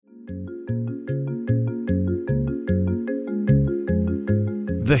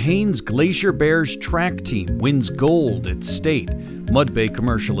The Haines Glacier Bears track team wins gold at state. Mud Bay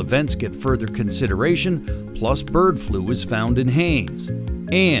commercial events get further consideration, plus bird flu is found in Haines.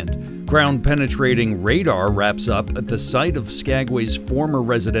 And ground-penetrating radar wraps up at the site of Skagway's former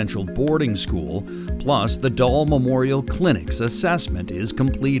residential boarding school, plus the Dahl Memorial Clinic's assessment is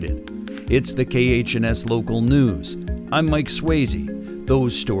completed. It's the KHNS Local News. I'm Mike Swayze.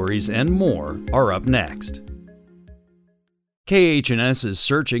 Those stories and more are up next. KHNS is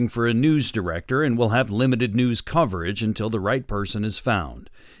searching for a news director and will have limited news coverage until the right person is found.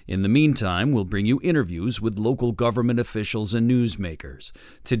 In the meantime, we'll bring you interviews with local government officials and newsmakers.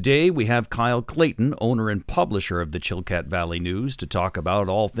 Today, we have Kyle Clayton, owner and publisher of the Chilkat Valley News, to talk about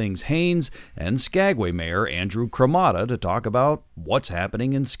all things Haines, and Skagway Mayor Andrew Cremata to talk about what's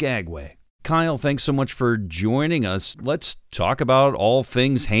happening in Skagway. Kyle, thanks so much for joining us. Let's talk about all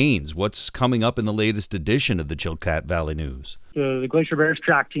things Haines. What's coming up in the latest edition of the Chilkat Valley News? The Glacier Bears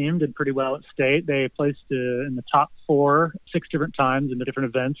track team did pretty well at state. They placed in the top 6 different times in the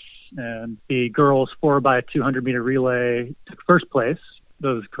different events. And the girls 4x200 meter relay took first place.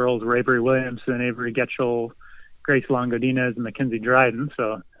 Those girls were Avery Williamson, Avery Getchell, Grace Longodinez, and Mackenzie Dryden.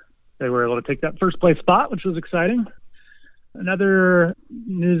 So they were able to take that first place spot, which was exciting. Another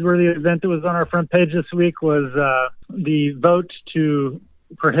newsworthy event that was on our front page this week was the vote to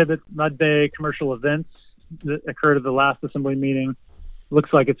prohibit Mud Bay commercial events that occurred at the last assembly meeting. Looks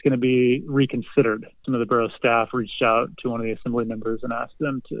like it's going to be reconsidered. Some of the borough staff reached out to one of the assembly members and asked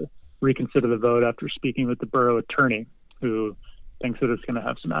them to reconsider the vote after speaking with the borough attorney, who thinks that it's going to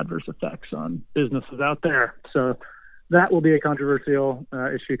have some adverse effects on businesses out there. So that will be a controversial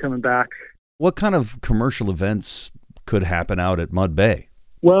issue coming back. What kind of commercial events could happen out at Mud Bay?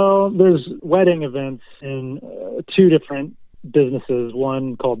 Well, there's wedding events in 2 different businesses,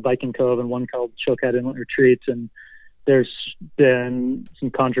 one called Viking Cove and one called Chilkat Inlet Retreats. And there's been some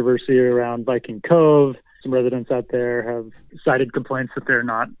controversy around Viking Cove. Some residents out there have cited complaints that they're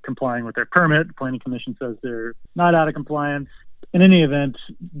not complying with their permit. The Planning Commission says they're not out of compliance. In any event,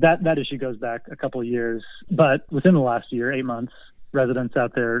 that issue goes back a couple of years. But within the last year, 8 months, residents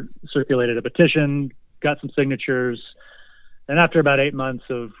out there circulated a petition, got some signatures, and after about 8 months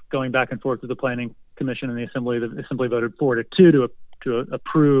of going back and forth with the Planning Commission and the Assembly voted 4-2 to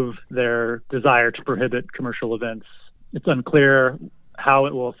approve their desire to prohibit commercial events. It's unclear how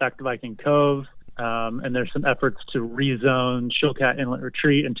it will affect Viking Cove, and there's some efforts to rezone Chilkat Inlet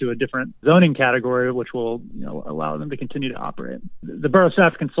Retreat into a different zoning category, which will allow them to continue to operate. The borough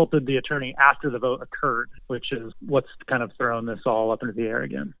staff consulted the attorney after the vote occurred, which is what's kind of thrown this all up into the air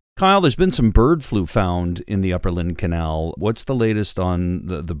again. Kyle, there's been some bird flu found in the Upperland Canal. What's the latest on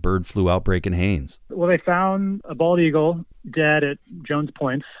the bird flu outbreak in Haines? Well, they found a bald eagle dead at Jones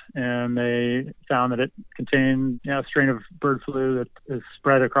Points, and they found that it contained a strain of bird flu that is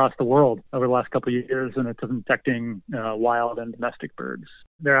spread across the world over the last couple of years, and it's infecting wild and domestic birds.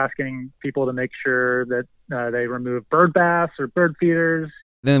 They're asking people to make sure that they remove bird baths or bird feeders.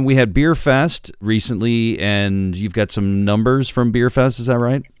 Then we had Beer Fest recently, and you've got some numbers from Beer Fest, is that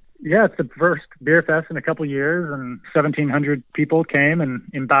right? Yeah, it's the first beer fest in a couple of years, and 1,700 people came and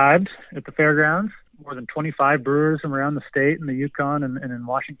imbibed at the fairgrounds. More than 25 brewers from around the state and the Yukon and in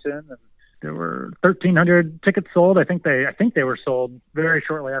Washington. And there were 1,300 tickets sold. I think they were sold very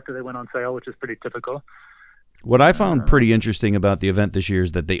shortly after they went on sale, which is pretty typical. What I found pretty interesting about the event this year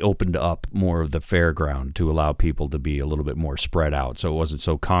is that they opened up more of the fairground to allow people to be a little bit more spread out, so it wasn't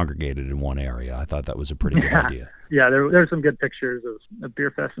so congregated in one area. I thought that was a pretty good idea. Yeah, there's some good pictures of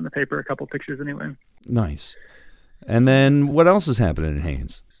Beer Fest in the paper, a couple pictures anyway. Nice. And then what else is happening in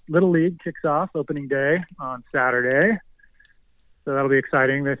Haines? Little League kicks off opening day on Saturday, so that'll be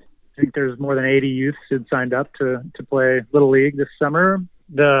exciting. I think there's more than 80 youths who'd signed up to play Little League this summer.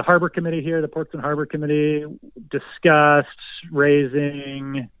 The Harbor Committee here, the Ports and Harbor Committee, discussed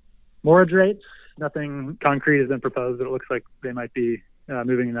raising mortgage rates. Nothing concrete has been proposed, but it looks like they might be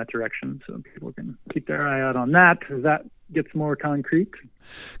moving in that direction. So people can keep their eye out on that as that gets more concrete.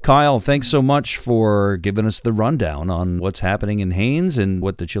 Kyle, thanks so much for giving us the rundown on what's happening in Haines and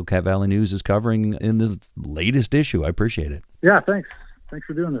what the Chilkat Valley News is covering in the latest issue. I appreciate it. Yeah, thanks. Thanks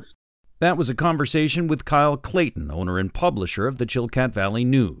for doing this. That was a conversation with Kyle Clayton, owner and publisher of the Chilkat Valley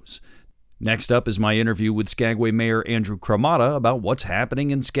News. Next up is my interview with Skagway Mayor Andrew Cremata about what's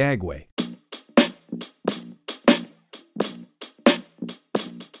happening in Skagway.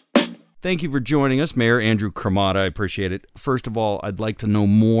 Thank you for joining us, Mayor Andrew Cremata. I appreciate it. First of all, I'd like to know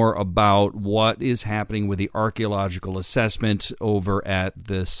more about what is happening with the archaeological assessment over at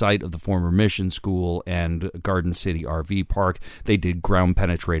the site of the former mission school and Garden City RV Park. They did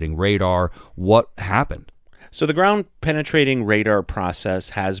ground-penetrating radar. What happened? So the ground-penetrating radar process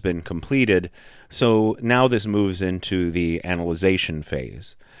has been completed, so now this moves into the analyzation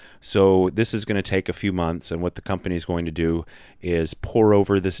phase. So this is going to take a few months, and what the company is going to do is pore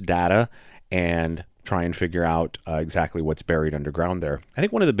over this data and try and figure out exactly what's buried underground there. I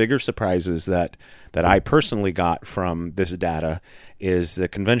think one of the bigger surprises that I personally got from this data is the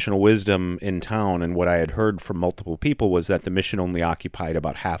conventional wisdom in town, and what I had heard from multiple people was that the mission only occupied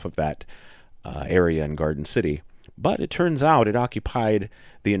about half of that area in Garden City. But it turns out it occupied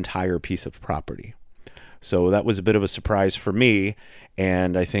the entire piece of property. So that was a bit of a surprise for me,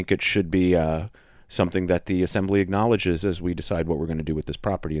 and I think it should be something that the Assembly acknowledges as we decide what we're going to do with this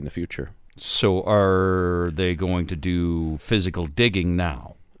property in the future. So are they going to do physical digging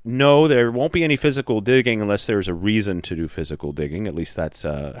now? No, there won't be any physical digging unless there's a reason to do physical digging. At least that's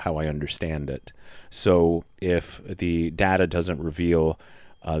how I understand it. So if the data doesn't reveal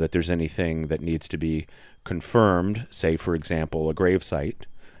that there's anything that needs to be confirmed, say, for example, a gravesite,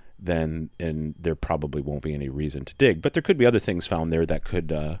 then there probably won't be any reason to dig. But there could be other things found there that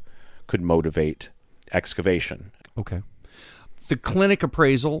could motivate excavation. Okay. The clinic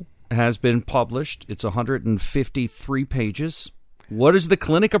appraisal has been published. It's 153 pages. What is the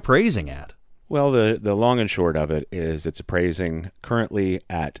clinic appraising at? Well, the long and short of it is it's appraising currently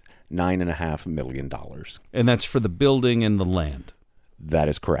at $9.5 million. And that's for the building and the land? That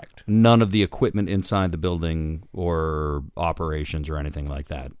is correct. None of the equipment inside the building or operations or anything like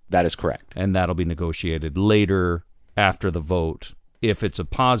that? That is correct. And that'll be negotiated later after the vote. If it's a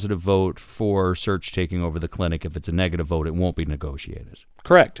positive vote for Search taking over the clinic, if it's a negative vote, it won't be negotiated.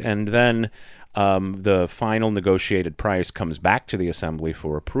 Correct. And then the final negotiated price comes back to the Assembly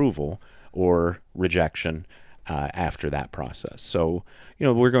for approval or rejection after that process. So,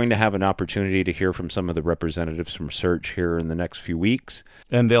 we're going to have an opportunity to hear from some of the representatives from Search here in the next few weeks.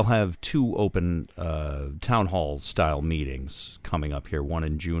 And they'll have two open town hall-style meetings coming up here, one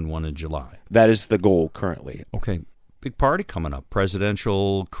in June, one in July. That is the goal currently. Okay. Big party coming up.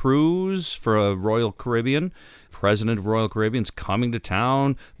 Presidential cruise for Royal Caribbean. President of Royal Caribbean's coming to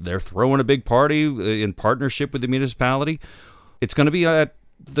town. They're throwing a big party in partnership with the municipality. It's going to be at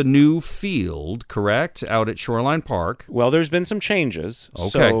the new field, correct, out at Shoreline Park. Well, there's been some changes.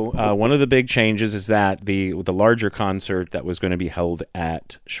 Okay. So one of the big changes is that the larger concert that was going to be held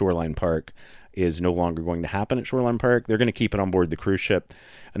at Shoreline Park is no longer going to happen at Shoreline Park. They're going to keep it on board the cruise ship.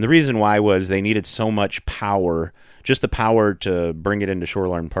 And the reason why was they needed so much power. Just the power to bring it into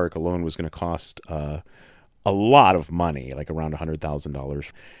Shoreline Park alone was going to cost a lot of money, like around $100,000. And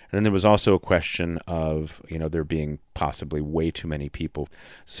then there was also a question of, there being possibly way too many people.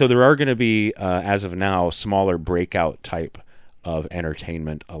 So there are going to be, as of now, smaller breakout type of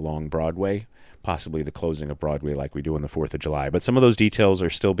entertainment along Broadway, possibly the closing of Broadway like we do on the 4th of July. But some of those details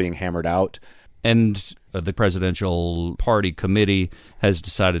are still being hammered out. And the presidential party committee has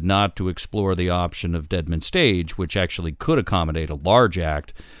decided not to explore the option of Deadman Stage, which actually could accommodate a large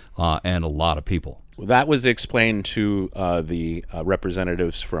act and a lot of people. Well, that was explained to the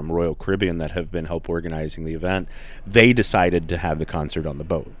representatives from Royal Caribbean that have been help organizing the event. They decided to have the concert on the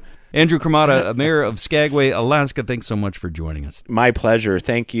boat. Andrew Cremata, Mayor of Skagway, Alaska, thanks so much for joining us. My pleasure.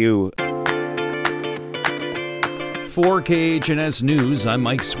 Thank you. For KHNS News, I'm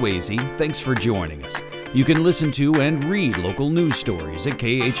Mike Swayze. Thanks for joining us. You can listen to and read local news stories at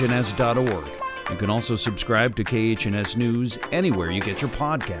khns.org. You can also subscribe to KHNS News anywhere you get your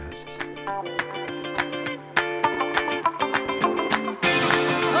podcasts.